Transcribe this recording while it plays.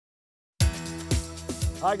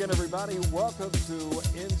Hi again, everybody. Welcome to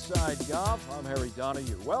Inside Golf. I'm Harry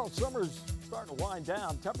Donahue. Well, summer's starting to wind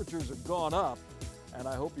down. Temperatures have gone up, and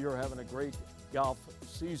I hope you're having a great golf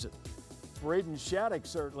season. Braden Shattuck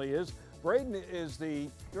certainly is. Braden is the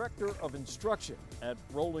Director of Instruction at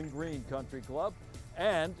Rolling Green Country Club,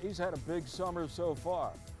 and he's had a big summer so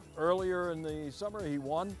far. Earlier in the summer, he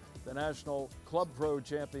won the National Club Pro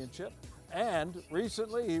Championship, and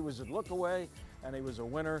recently he was at Lookaway, and he was a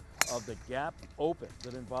winner of the Gap Open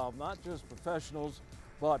that involved not just professionals,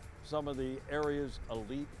 but some of the area's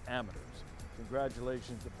elite amateurs.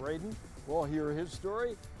 Congratulations to Braden. We'll hear his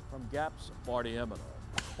story from Gap's Marty Emino.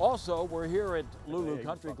 Also, we're here at Lulu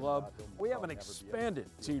Country Club. We have an expanded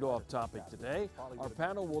teed-off topic today. Our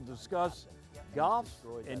panel will discuss golf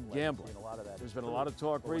and gambling. There's been a lot of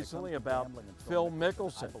talk recently about Phil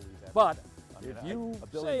Mickelson, but if you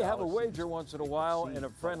say have a wager once in a while in a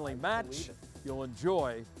friendly match, you'll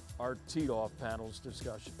enjoy our teed-off panel's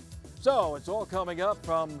discussion. So it's all coming up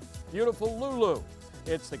from beautiful Lulu.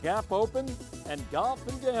 It's the Gap Open and golf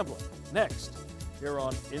and gambling next here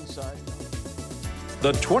on Inside Golf.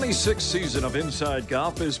 The 26th season of Inside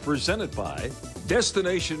Golf is presented by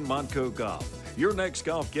Destination Montco Golf. Your next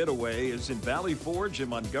golf getaway is in Valley Forge in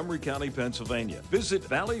Montgomery County, Pennsylvania. Visit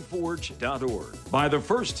valleyforge.org. By the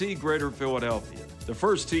First Tee Greater Philadelphia. The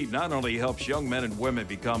First Tee not only helps young men and women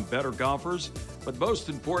become better golfers, but most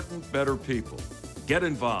important, better people. Get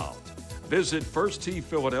involved. Visit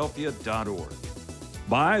firstteephiladelphia.org.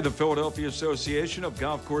 By the Philadelphia Association of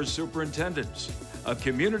Golf Course Superintendents, a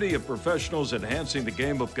community of professionals enhancing the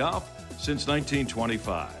game of golf since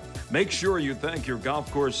 1925. Make sure you thank your golf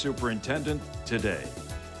course superintendent today.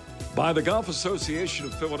 By the Golf Association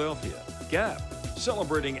of Philadelphia, GAP,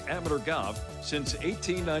 celebrating amateur golf since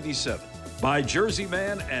 1897. By Jersey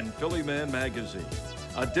Man and Philly Man magazine,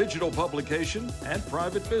 a digital publication and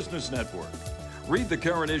private business network. Read the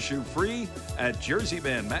current issue free at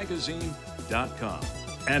jerseymanmagazine.com.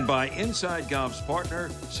 And by Inside Golf's partner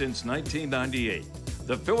since 1998,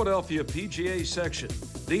 the Philadelphia PGA section,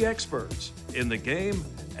 the experts in the game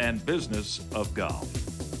and business of golf.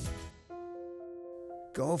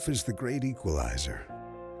 Golf is the great equalizer.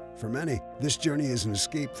 For many, this journey is an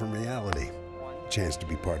escape from reality, a chance to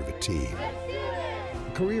be part of a team,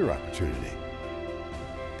 a career opportunity.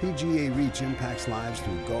 PGA Reach impacts lives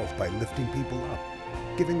through golf by lifting people up,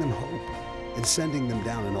 giving them hope, and sending them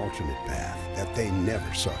down an alternate path that they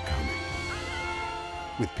never saw coming.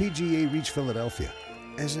 With PGA Reach Philadelphia,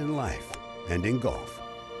 as in life and in golf,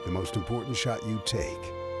 the most important shot you take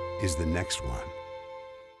is the next one.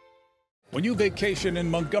 When you vacation in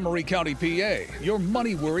Montgomery County, PA, your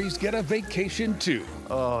money worries get a vacation too.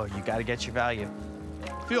 Oh, you gotta get your value.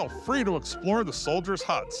 Feel free to explore the soldiers'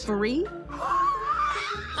 huts. Free?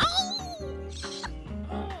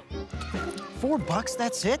 $4,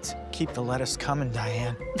 that's it? Keep the lettuce coming,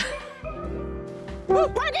 Diane.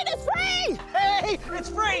 Parking is free! Hey, it's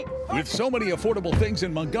free! With so many affordable things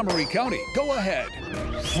in Montgomery County, go ahead,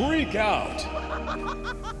 freak out.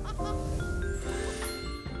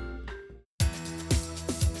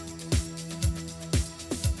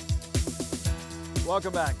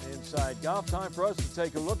 Welcome back to Inside Golf. Time for us to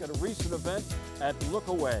take a look at a recent event at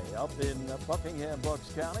Lookaway up in Buckingham,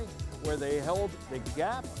 Bucks County, where they held the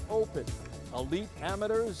Gap Open, elite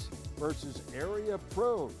amateurs versus area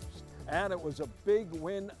pros. And it was a big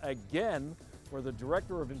win again for the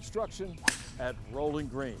Director of Instruction at Rolling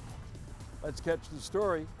Green. Let's catch the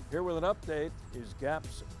story. Here with an update is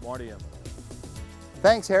Gap's Marty Emino.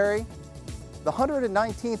 Thanks, Harry. The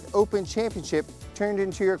 119th Open Championship turned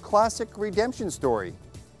into your classic redemption story,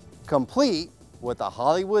 complete with a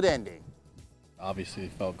Hollywood ending. Obviously,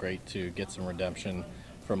 it felt great to get some redemption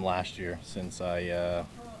from last year since I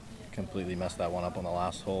completely messed that one up on the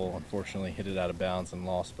last hole. Unfortunately, hit it out of bounds and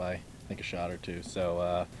lost by, I think, a shot or two.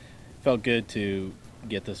 So felt good to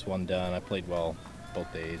get this one done. I played well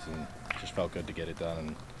both days and just felt good to get it done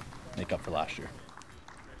and make up for last year.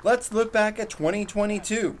 Let's look back at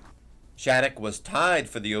 2022. Shattuck was tied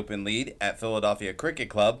for the Open lead at Philadelphia Cricket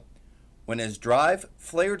Club when his drive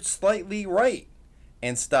flared slightly right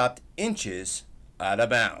and stopped inches out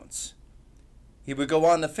of bounds. He would go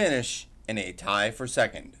on to finish in a tie for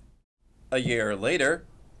second. A year later,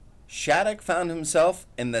 Shattuck found himself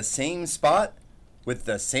in the same spot with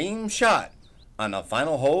the same shot on the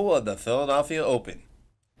final hole of the Philadelphia Open.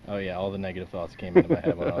 Oh yeah, all the negative thoughts came into my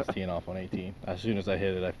head when I was teeing off on 18. As soon as I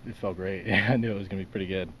hit it, it felt great. I knew it was going to be pretty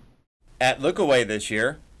good. At Lookaway this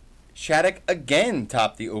year, Shattuck again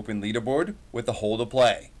topped the Open leaderboard with a hole to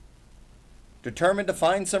play. Determined to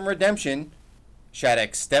find some redemption,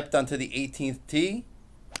 Shattuck stepped onto the 18th tee,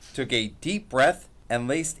 took a deep breath, and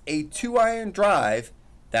laced a 2-iron drive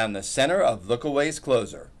down the center of Lookaway's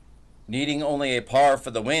closer. Needing only a par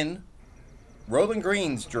for the win, Roland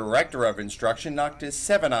Green's director of instruction knocked his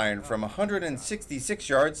 7-iron from 166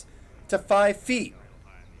 yards to 5 feet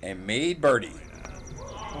and made birdie.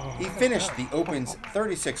 He finished the Open's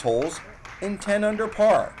 36 holes in 10 under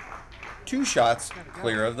par, 2 shots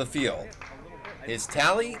clear of the field. His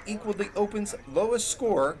tally equaled the Open's lowest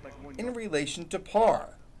score in relation to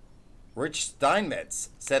par. Rich Steinmetz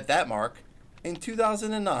set that mark in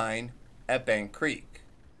 2009 at Bank Creek.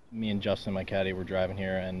 Me and Justin, my caddy, were driving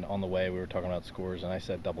here, and on the way we were talking about scores, and I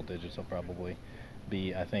said double digits will probably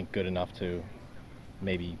be, I think, good enough to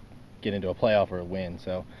maybe get into a playoff or a win.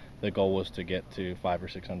 So the goal was to get to 5 or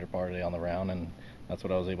 6 under par today on the round, and that's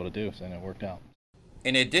what I was able to do, and it worked out.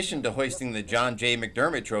 In addition to hoisting the John J.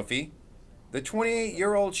 McDermott Trophy, the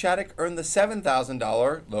 28-year-old Shattuck earned the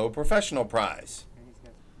 $7,000 Low Professional Prize.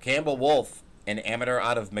 Campbell Wolf, an amateur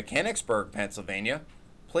out of Mechanicsburg, Pennsylvania,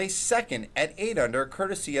 placed second at 8 under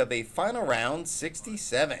courtesy of a final round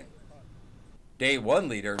 67. Day 1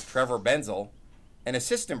 leader Trevor Benzel, an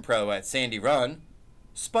assistant pro at Sandy Run,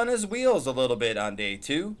 spun his wheels a little bit on day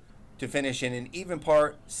 2 to finish in an even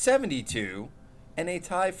par 72 and a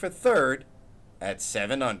tie for third at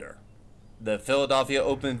 7 under. The Philadelphia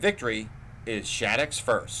Open victory is Shattuck's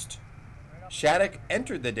first. Shattuck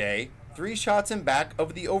entered the day 3 shots in back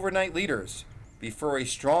of the overnight leaders before a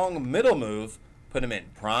strong middle move put him in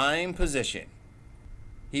prime position.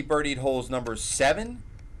 He birdied holes numbers 7,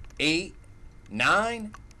 8,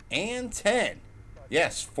 9, and 10.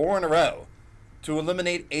 Yes, 4 in a row, to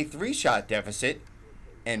eliminate a 3-shot deficit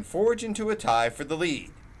and forge into a tie for the lead.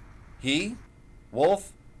 He,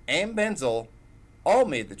 Wolf, and Benzel all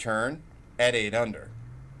made the turn at 8 under.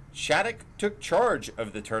 Shattuck took charge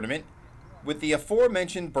of the tournament with the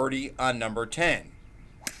aforementioned birdie on number 10.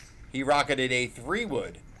 He rocketed a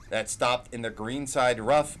 3-wood that stopped in the greenside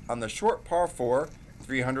rough on the short par 4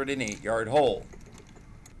 308-yard hole.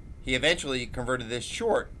 He eventually converted this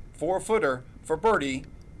short 4-footer for birdie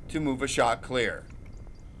to move a shot clear.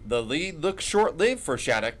 The lead looked short-lived for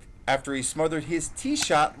Shattuck after he smothered his tee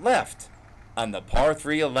shot left on the par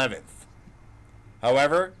 3 11th.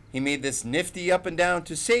 However, he made this nifty up and down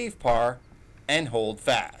to save par and hold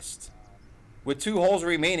fast. With 2 holes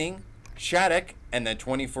remaining, Shattuck and the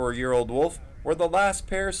 24-year-old Wolf were the last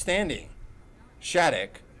pair standing.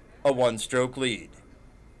 Shattuck, a 1-stroke lead.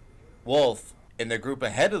 Wolf, in the group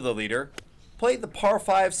ahead of the leader, played the par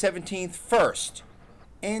 5 17th first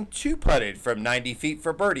and 2-putted from 90 feet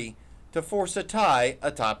for birdie to force a tie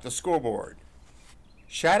atop the scoreboard.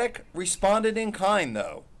 Shattuck responded in kind,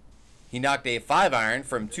 though. He knocked a 5-iron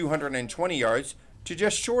from 220 yards to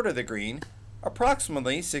just short of the green,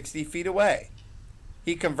 approximately 60 feet away.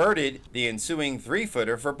 He converted the ensuing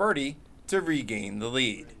 3-footer for birdie to regain the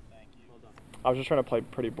lead. I was just trying to play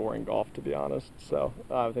pretty boring golf, to be honest. So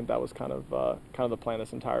I think that was kind of the plan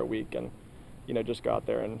this entire week, and just go out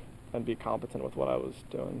there and be competent with what I was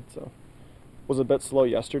doing. So was a bit slow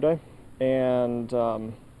yesterday, and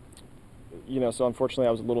so unfortunately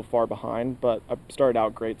I was a little far behind. But I started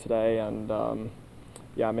out great today, and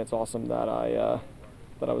it's awesome that I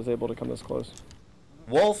was able to come this close.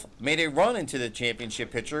 Wolf made a run into the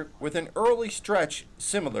championship picture with an early stretch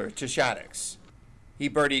similar to Shattuck's. He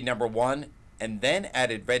birdied number 1 and then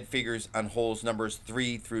added red figures on holes numbers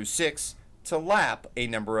 3 through 6 to lap a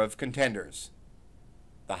number of contenders.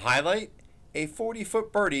 The highlight, a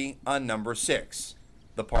 40-foot birdie on number 6,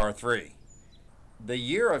 the par 3. The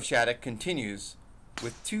year of Shattuck continues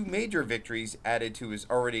with 2 major victories added to his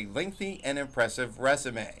already lengthy and impressive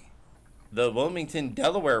resume. The Wilmington,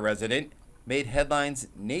 Delaware resident made headlines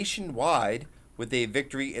nationwide with a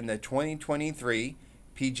victory in the 2023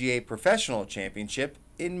 PGA Professional Championship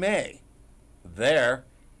in May. There,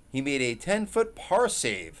 he made a 10-foot par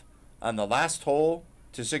save on the last hole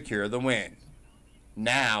to secure the win.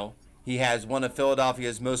 Now, he has one of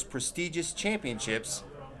Philadelphia's most prestigious championships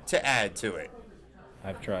to add to it.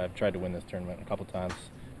 I've tried to win this tournament a couple times.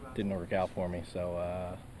 Didn't work out for me, so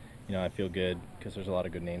I feel good because there's a lot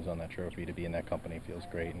of good names on that trophy. To be in that company feels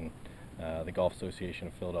great, and the Golf Association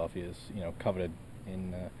of Philadelphia is coveted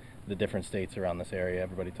in the different states around this area.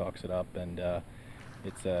 Everybody talks it up, and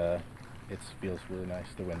it feels really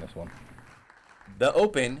nice to win this one. The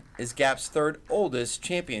Open is Gap's 3rd oldest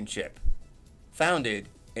championship, founded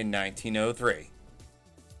in 1903.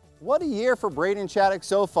 What a year for Braden Shattuck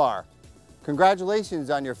so far. Congratulations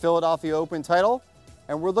on your Philadelphia Open title,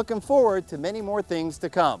 and we're looking forward to many more things to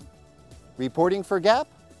come. Reporting for Gap,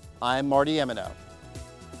 I'm Marty Emino.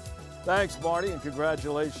 Thanks, Marty, and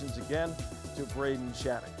congratulations again to Braden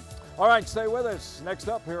Shattuck. All right, stay with us. Next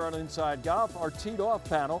up here on Inside Golf, our Teed Off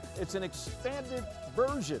panel. It's an expanded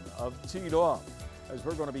version of Teed Off, as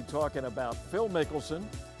we're going to be talking about Phil Mickelson,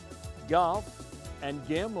 golf, and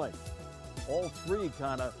gambling. All three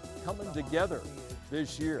kind of coming together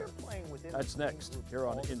this year. That's next here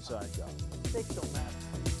on Inside Golf. Mistakes don't matter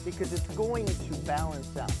because it's going to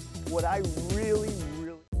balance out. What I really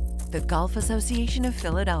The Golf Association of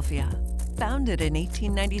Philadelphia. Founded in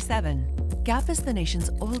 1897, GAP is the nation's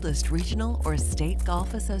oldest regional or state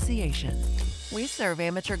golf association. We serve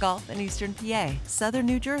amateur golf in Eastern PA, Southern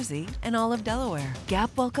New Jersey, and all of Delaware.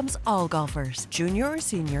 GAP welcomes all golfers, junior or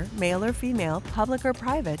senior, male or female, public or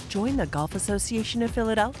private. Join the Golf Association of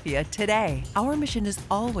Philadelphia today. Our mission is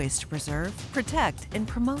always to preserve, protect, and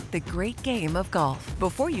promote the great game of golf.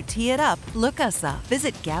 Before you tee it up, look us up.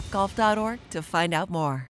 Visit gapgolf.org to find out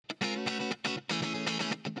more.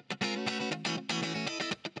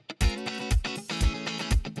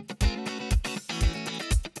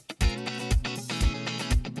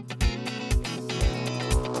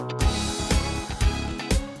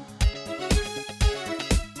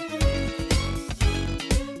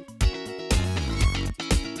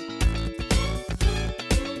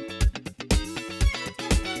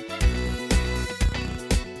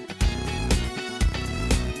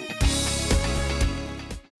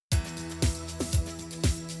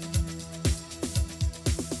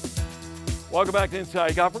 Welcome back to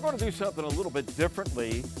Inside Golf. We're going to do something a little bit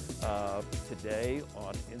differently today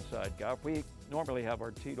on Inside Golf. We normally have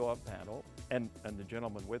our Teed Off panel, and the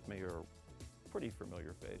gentlemen with me are pretty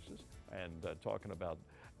familiar faces, and talking about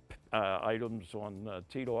items on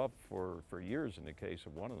Teed Off for years in the case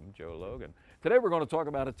of one of them, Joe Logan. Today we're going to talk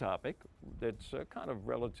about a topic that's kind of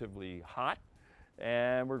relatively hot,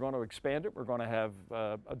 and we're going to expand it. We're going to have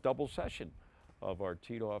a double session of our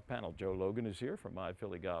Teed Off panel. Joe Logan is here from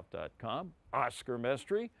myphillygolf.com. Oscar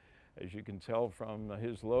Mestre, as you can tell from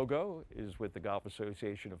his logo, is with the Golf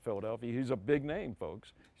Association of Philadelphia. He's a big name,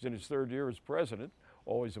 folks. He's in his third year as president.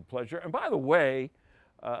 Always a pleasure. And by the way,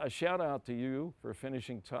 a shout out to you for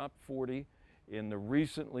finishing top 40 in the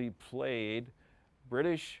recently played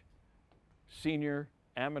British Senior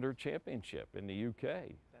Amateur Championship in the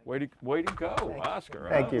UK. Way to go, Oscar.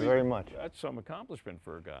 Thank you very much. That's some accomplishment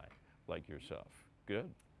for a guy like yourself. Good.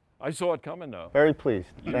 I saw it coming, though. Very pleased.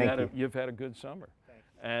 Thank you. You've had a good summer. Thanks.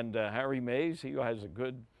 And Harry Mays, he has a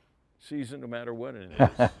good season no matter what it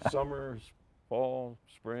is. Summer, fall,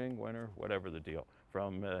 spring, winter, whatever the deal.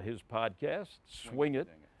 From his podcast, Swing It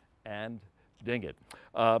and Ding It.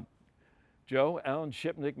 Joe, Alan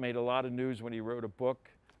Shipnick made a lot of news when he wrote a book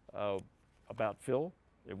about Phil.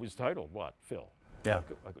 It was titled, what, Phil? Yeah.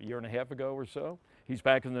 A year and a half ago or so. He's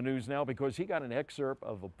back in the news now because he got an excerpt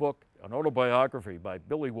of a book, an autobiography by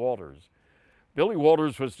Billy Walters. Billy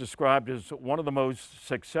Walters was described as one of the most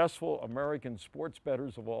successful American sports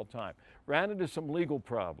bettors of all time. Ran into some legal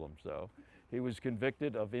problems, though. He was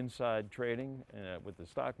convicted of inside trading with the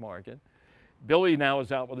stock market. Billy now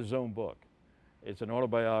is out with his own book. It's an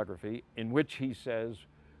autobiography in which he says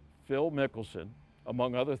Phil Mickelson,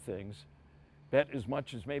 among other things, bet as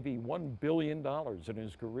much as maybe $1 billion in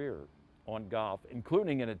his career on golf,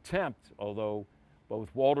 including an attempt, although both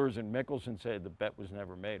Walters and Mickelson said the bet was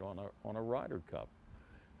never made on a Ryder Cup.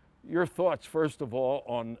 Your thoughts, first of all,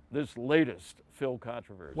 on this latest Phil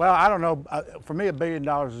controversy? Well, I don't know. For me, $1 billion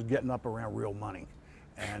is getting up around real money.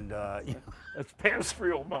 And you know, that's past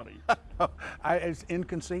real money. It's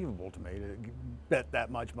inconceivable to me to bet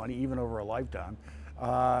that much money, even over a lifetime.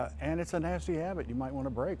 And it's a nasty habit you might want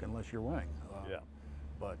to break unless you're winning. Yeah.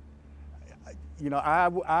 But you know,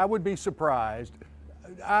 I would be surprised.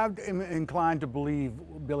 I'm inclined to believe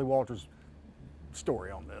Billy Walters' story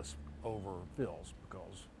on this over Phil's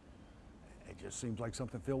because it just seems like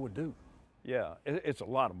something Phil would do. Yeah, it's a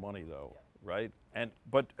lot of money though, right?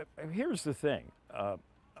 But here's the thing.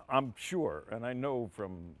 I'm sure, and I know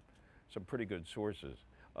from some pretty good sources,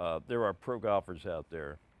 there are pro golfers out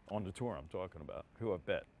there on the tour I'm talking about who have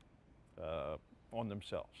bet on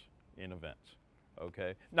themselves in events.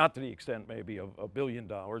 Okay, not to the extent maybe of $1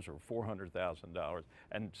 billion or $400,000,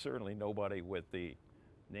 and certainly nobody with the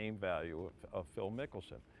name value of Phil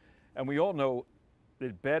Mickelson. And we all know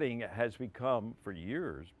that betting has become, for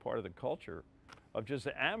years, part of the culture of just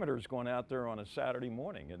the amateurs going out there on a Saturday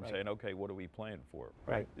morning and saying, okay, what are we playing for?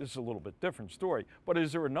 Right. This is a little bit different story. But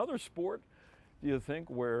is there another sport, do you think,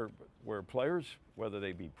 where players, whether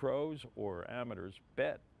they be pros or amateurs,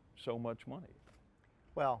 bet so much money?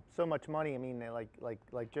 Well, so much money. I mean,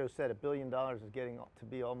 like Joe said, $1 billion is getting to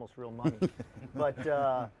be almost real money. But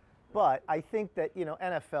I think that, you know,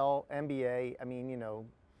 NFL, NBA, I mean, you know,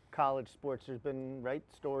 college sports, there's been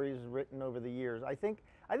stories written over the years. I think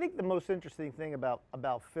I think the most interesting thing about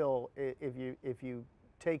Phil, if you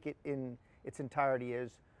take it in its entirety,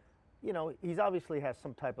 is, you know, he's obviously has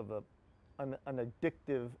some type of an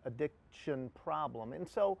addiction problem, and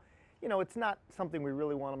so, you know, it's not something we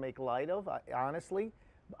really want to make light of. Honestly,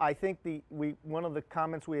 I think one of the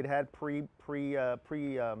comments we had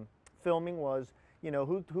filming was, you know,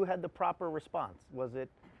 who had the proper response? Was it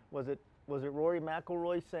Rory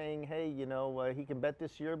McIlroy saying, hey, you know, he can bet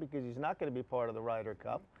this year because he's not going to be part of the Ryder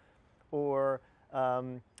Cup, or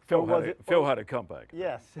Phil had a comeback.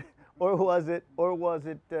 Yes, or was it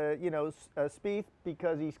you know, Spieth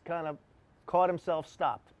because he's kind of caught himself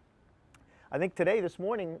stopped? I think this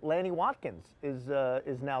morning, Lanny Watkins is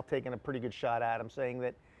now taking a pretty good shot at him, saying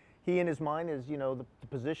that he in his mind is, you know, the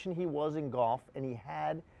position he was in golf, and he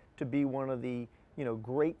had to be one of the, you know,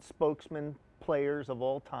 great spokesman players of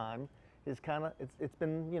all time. Is kind of it's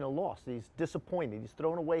been, you know, lost. He's disappointed. He's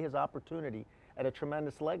thrown away his opportunity at a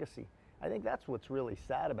tremendous legacy. I think that's what's really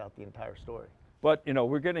sad about the entire story. But, you know,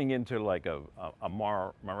 we're getting into like a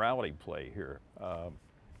morality play here.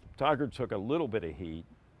 Tiger took a little bit of heat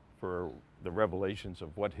for the revelations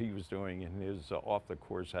of what he was doing in his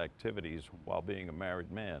off-the-course activities while being a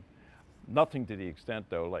married man. Nothing to the extent,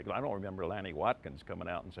 though, like I don't remember Lanny Watkins coming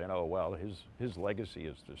out and saying, oh, well, his legacy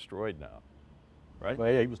is destroyed now. Right?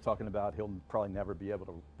 Well, yeah, he was talking about he'll probably never be able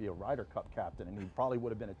to be a Ryder Cup captain, and he probably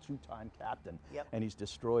would have been a two-time captain. Yep. And he's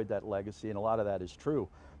destroyed that legacy, and a lot of that is true.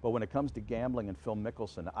 But when it comes to gambling and Phil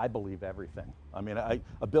Mickelson, I believe everything. I mean, $1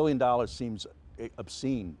 billion seems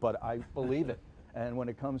obscene, but I believe it. And when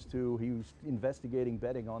it comes to he was investigating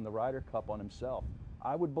betting on the Ryder Cup on himself,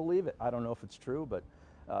 I would believe it. I don't know if it's true, but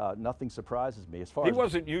nothing surprises me. As far he as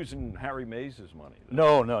wasn't using Harry Mays' money.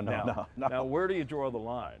 No. Now, where do you draw the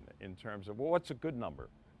line in terms of, well, what's a good number?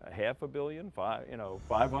 $500 million,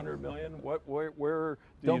 500 million? Where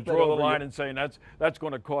do you draw the line in saying that's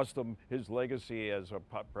going to cost him his legacy as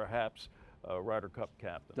perhaps a Ryder Cup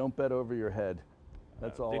captain? Don't bet over your head.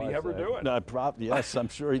 That's all. Did he ever do it? No, yes, I'm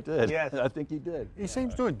sure he did. Yes. I think he did. He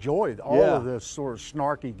seems to enjoy all of this sort of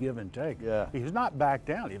snarky give and take. Yeah. He's not back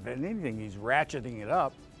down. If anything, he's ratcheting it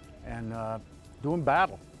up and doing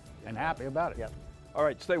battle and happy about it. Yep. All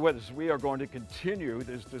right, stay with us. We are going to continue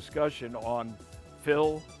this discussion on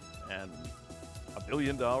Phil and $1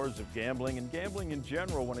 billion of gambling and gambling in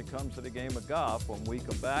general when it comes to the game of golf when we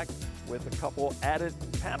come back with a couple added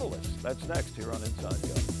panelists. That's next here on Inside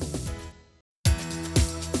Golf.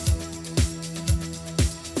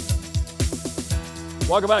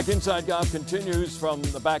 Welcome back. Inside Golf continues from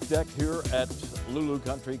the back deck here at Lulu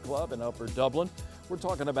Country Club in Upper Dublin. We're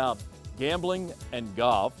talking about gambling and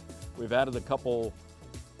golf. We've added a couple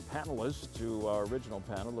panelists to our original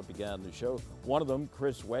panel that began the show. One of them,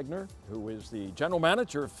 Chris Wegner, who is the general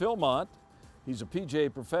manager of Philmont. He's a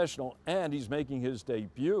PGA professional, and he's making his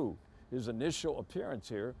debut, his initial appearance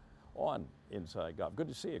here on Inside Golf. Good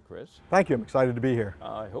to see you, Chris. Thank you. I'm excited to be here.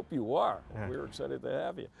 I hope you are. We're excited to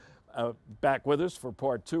have you. Back with us for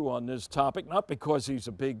part 2 on this topic, not because he's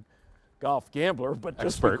a big golf gambler, but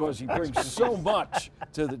just because he brings so much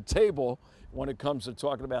to the table when it comes to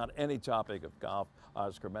talking about any topic of golf.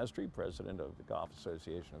 Oscar Mestre, president of the Golf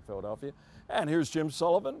Association of Philadelphia. And here's Jim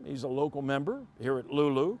Sullivan. He's a local member here at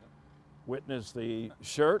Lulu. Witness the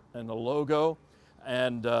shirt and the logo,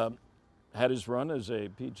 and had his run as a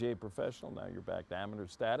PGA professional. Now you're back to amateur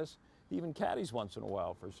status. He even caddies once in a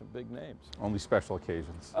while for some big names. Only special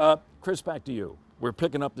occasions. Chris, back to you. We're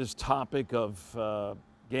picking up this topic of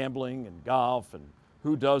gambling and golf and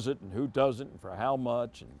who does it and who doesn't and for how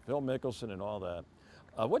much and Phil Mickelson and all that.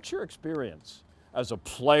 What's your experience as a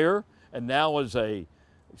player and now as a,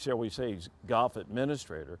 shall we say, golf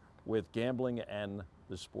administrator with gambling and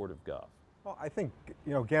the sport of golf? Well, I think,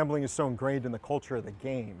 you know, gambling is so ingrained in the culture of the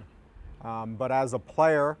game. But as a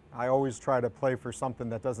player, I always try to play for something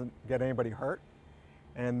that doesn't get anybody hurt.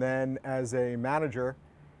 And then as a manager,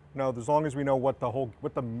 you know, as long as we know what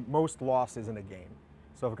the most loss is in a game.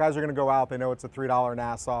 So if guys are going to go out, they know it's a $3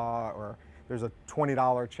 Nassau or there's a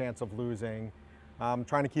 $20 chance of losing.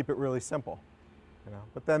 Trying to keep it really simple, you know.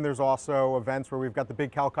 But then there's also events where we've got the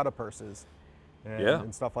big Calcutta purses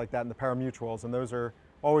and stuff like that, and the pari-mutuels, and those are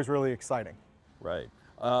always really exciting. Right.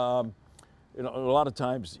 You know, a lot of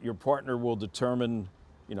times your partner will determine,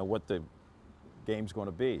 you know, what the game's going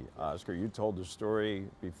to be. Oscar, you told the story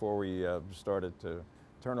before we started to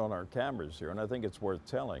turn on our cameras here, and I think it's worth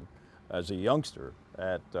telling. As a youngster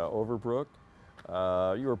at Overbrook,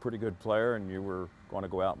 you were a pretty good player, and you were going to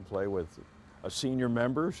go out and play with a senior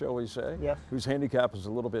member, shall we say? Yes. Whose handicap is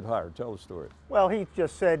a little bit higher. Tell the story. Well, he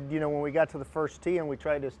just said, you know, when we got to the first tee and we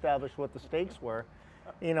tried to establish what the stakes were,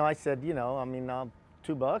 you know, I said, you know, I mean,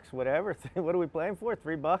 $2, whatever. What are we playing for?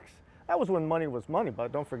 $3? That was when money was money,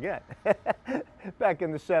 but don't forget, back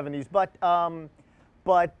in the 70s.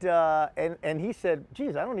 And he said,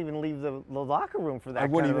 geez, I don't even leave the locker room for that. I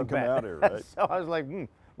wouldn't kind of even come out here, right? So I was like,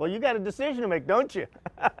 well, you got a decision to make, don't you?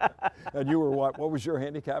 And you were what? What was your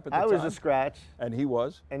handicap at the time? I was a scratch. And he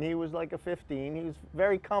was? And he was like a 15. He was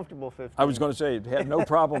very comfortable 15. I was going to say, he had no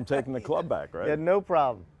problem taking the club back, right? He had no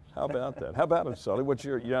problem. How about that? How about it, Sully? What's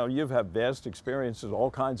your, you've had vast experiences,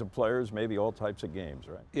 all kinds of players, maybe all types of games,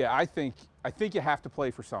 right? Yeah, I think you have to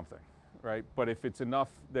play for something, right? But if it's enough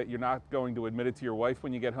that you're not going to admit it to your wife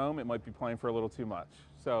when you get home, it might be playing for a little too much.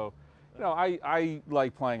 So, I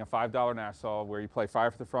like playing a $5 Nassau where you play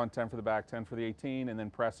 5 for the front, 10 for the back, 10 for the 18, and then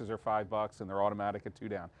presses are $5 and they're automatic at 2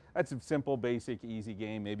 down. That's a simple, basic, easy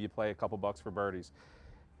game. Maybe you play a couple bucks for birdies.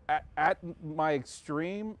 At my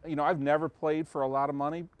extreme, I've never played for a lot of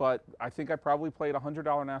money, but I think I probably played a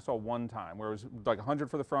 $100 Nassau one time, where it was like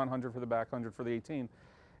 100 for the front, 100 for the back, 100 for the 18.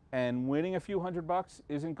 And winning a few $100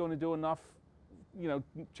 isn't going to do enough,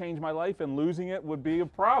 change my life, and losing it would be a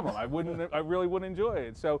problem. I really wouldn't enjoy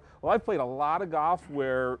it. So, I've played a lot of golf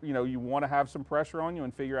where, you want to have some pressure on you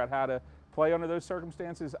and figure out how to play under those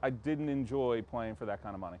circumstances. I didn't enjoy playing for that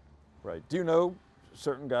kind of money. Right. Do you know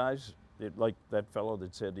certain guys, like that fellow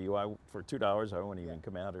that said to you, for $2, I won't even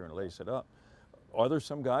come out here and lace it up. Are there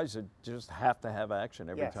some guys that just have to have action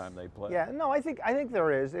every time they play? Yeah, no, I think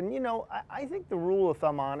there is. And, I think the rule of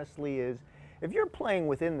thumb, honestly, is if you're playing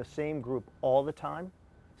within the same group all the time,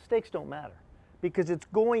 stakes don't matter because it's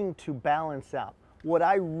going to balance out. What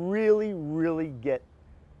I really, really get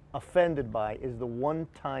offended by is the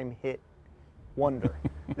one-time hit wonder.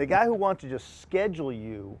 The guy who wants to just schedule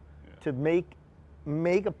you to make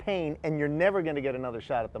a pain and you're never going to get another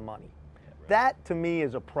shot at the money. Right. That to me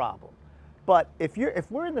is a problem. But if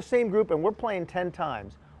we're in the same group and we're playing 10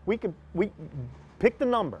 times, we pick the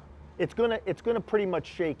number. It's gonna pretty much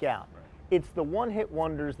shake out. Right. It's the one-hit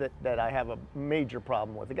wonders that I have a major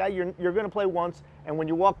problem with. The guy you're gonna play once, and when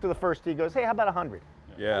you walk to the first tee, he goes, hey, how about 100?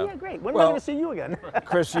 Yeah. Yeah, great. When am I going to see you again?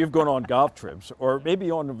 Chris, you've gone on golf trips or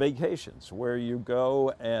maybe on vacations where you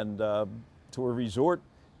go and to a resort,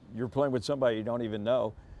 you're playing with somebody you don't even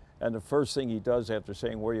know, and the first thing he does after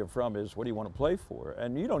saying where you're from is, what do you want to play for?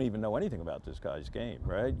 And you don't even know anything about this guy's game,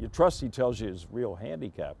 right? You trust he tells you his real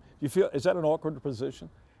handicap. You feel, is that an awkward position?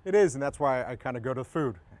 It is, and that's why I kind of go to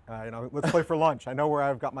food. Let's play for lunch. I know where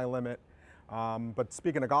I've got my limit. But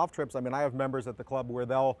speaking of golf trips, I have members at the club where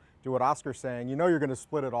they'll do what Oscar's saying. You're going to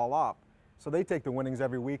split it all up. So they take the winnings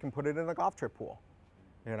every week and put it in a golf trip pool.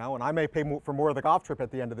 And I may pay for more of the golf trip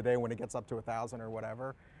at the end of the day when it gets up to 1,000 or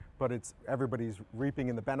whatever. But it's everybody's reaping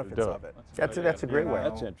in the benefits of it. That's a great way.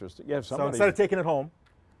 That's interesting. Yeah, so instead of taking it home,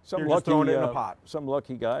 you're just throwing it in a pot. Some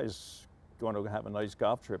lucky guy's going to have a nice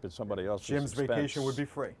golf trip at somebody else's Jim's expense. vacation would be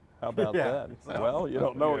free. How about that? So. Well, you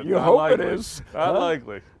don't know. You hope it is. Not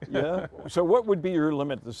likely. Yeah. So what would be your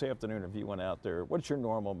limit this afternoon if you went out there? What's your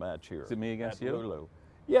normal match here? Is it me against you? Lulu?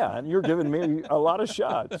 Yeah, and you're giving me a lot of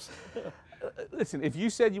shots. Listen, if you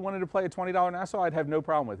said you wanted to play a $20 Nassau, I'd have no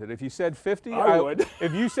problem with it. If you said 50, I would.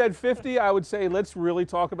 If you said 50, I would say let's really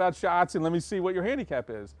talk about shots and let me see what your handicap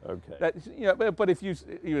is. Okay. But if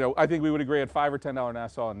I think we would agree at $5 or $10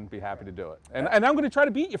 Nassau and be happy to do it. And I'm going to try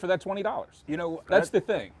to beat you for that $20. That's the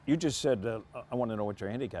thing. You just said I want to know what your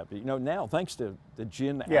handicap is. Now thanks to the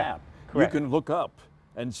GIN app, correct. You can look up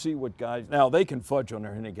and see what guys. Now they can fudge on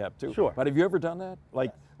their handicap too. Sure. But have you ever done that?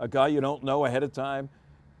 Like a guy you don't know ahead of time?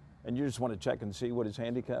 And you just want to check and see what his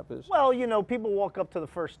handicap is? Well, people walk up to the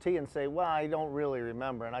first tee and say, well, I don't really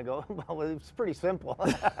remember. And I go, well, it's pretty simple.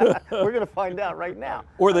 We're going to find out right now.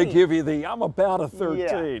 Or they give you the, I'm about a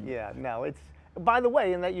 13. Yeah, no, it's, by the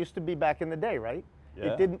way, and that used to be back in the day, right?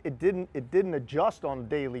 Yeah. It didn't adjust on a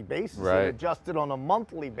daily basis. Right. It adjusted on a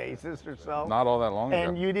monthly basis or so. Not all that long ago.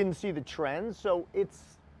 And you didn't see the trends. So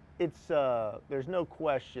there's no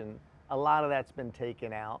question a lot of that's been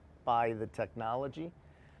taken out by the technology.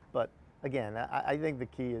 But again, I think the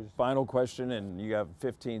key is... Final question, and you have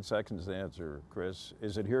 15 seconds to answer, Chris.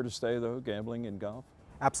 Is it here to stay, though, gambling in golf?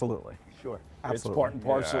 Absolutely. Sure. It's part and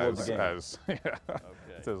parcel of the game.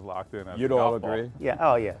 It's as locked in as You'd all agree? Yeah,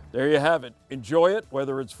 oh yeah. There you have it. Enjoy it,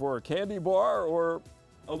 whether it's for a candy bar or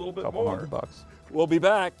a little bit more. $200. We'll be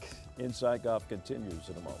back. Inside Golf continues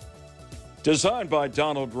in a moment. Designed by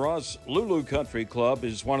Donald Ross, Lulu Country Club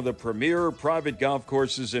is one of the premier private golf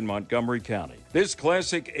courses in Montgomery County. This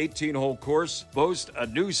classic 18-hole course boasts a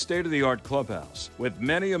new state-of-the-art clubhouse with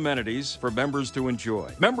many amenities for members to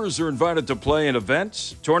enjoy. Members are invited to play in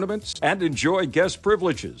events, tournaments, and enjoy guest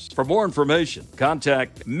privileges. For more information,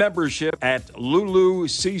 contact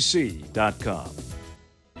membership@lulucc.com.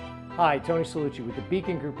 Hi, Tony Salucci with the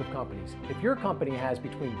Beacon Group of Companies. If your company has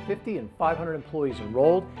between 50 and 500 employees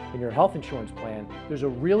enrolled in your health insurance plan, there's a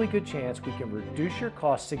really good chance we can reduce your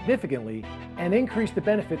costs significantly and increase the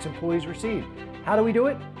benefits employees receive. How do we do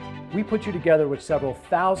it? We put you together with several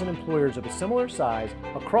thousand employers of a similar size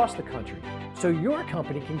across the country so your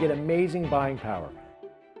company can get amazing buying power.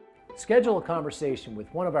 Schedule a conversation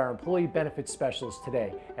with one of our employee benefits specialists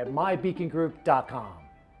today at mybeacongroup.com.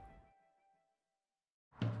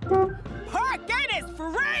 Parking is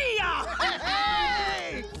free!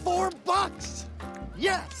 Hey! $4!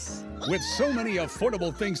 Yes! With so many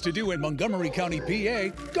affordable things to do in Montgomery County, PA,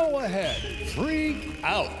 go ahead. Free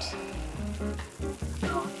out.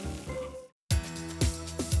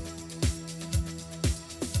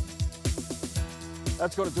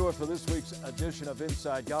 That's going to do it for this week's edition of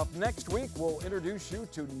Inside Golf. Next week, we'll introduce you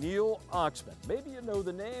to Neil Oxman. Maybe you know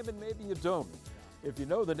the name and maybe you don't. If you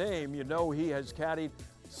know the name, you know he has caddied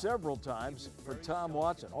several times for Tom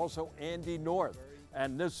Watson, also Andy North.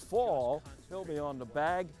 And this fall, he'll be on the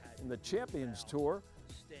bag in the Champions Tour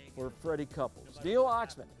for Freddie Couples. Neil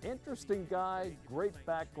Oxman, interesting guy, great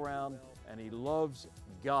background, and he loves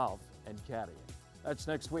golf and caddying. That's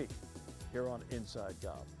next week here on Inside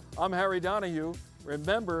Golf. I'm Harry Donahue.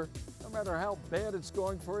 Remember, no matter how bad it's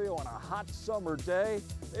going for you on a hot summer day,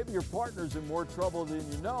 maybe your partner's in more trouble than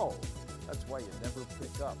you know. That's why you never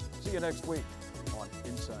pick up. See you next week on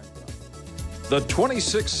Inside Golf. The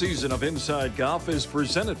 26th season of Inside Golf is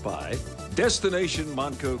presented by Destination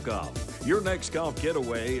Montco Golf. Your next golf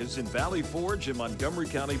getaway is in Valley Forge in Montgomery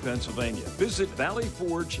County, Pennsylvania. Visit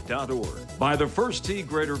valleyforge.org. By the First Tee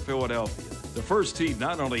Greater Philadelphia. The First Tee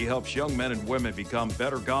not only helps young men and women become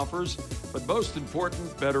better golfers, but most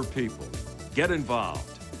important, better people. Get involved.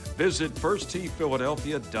 Visit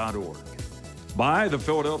firstteephiladelphia.org. By the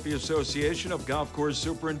Philadelphia Association of Golf Course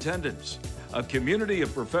Superintendents, a community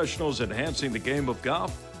of professionals enhancing the game of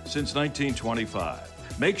golf since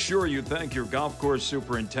 1925. Make sure you thank your golf course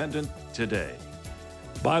superintendent today.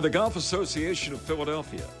 By the Golf Association of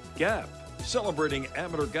Philadelphia, GAP, celebrating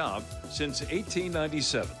amateur golf since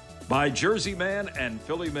 1897. By Jersey Man and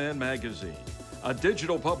Philly Man Magazine, a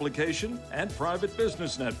digital publication and private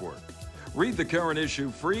business network. Read the current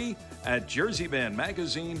issue free at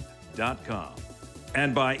jerseymanmagazine.com.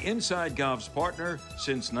 And by Inside Golf's partner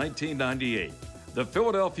since 1998, the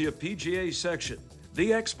Philadelphia PGA Section,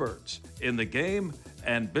 the experts in the game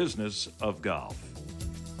and business of golf.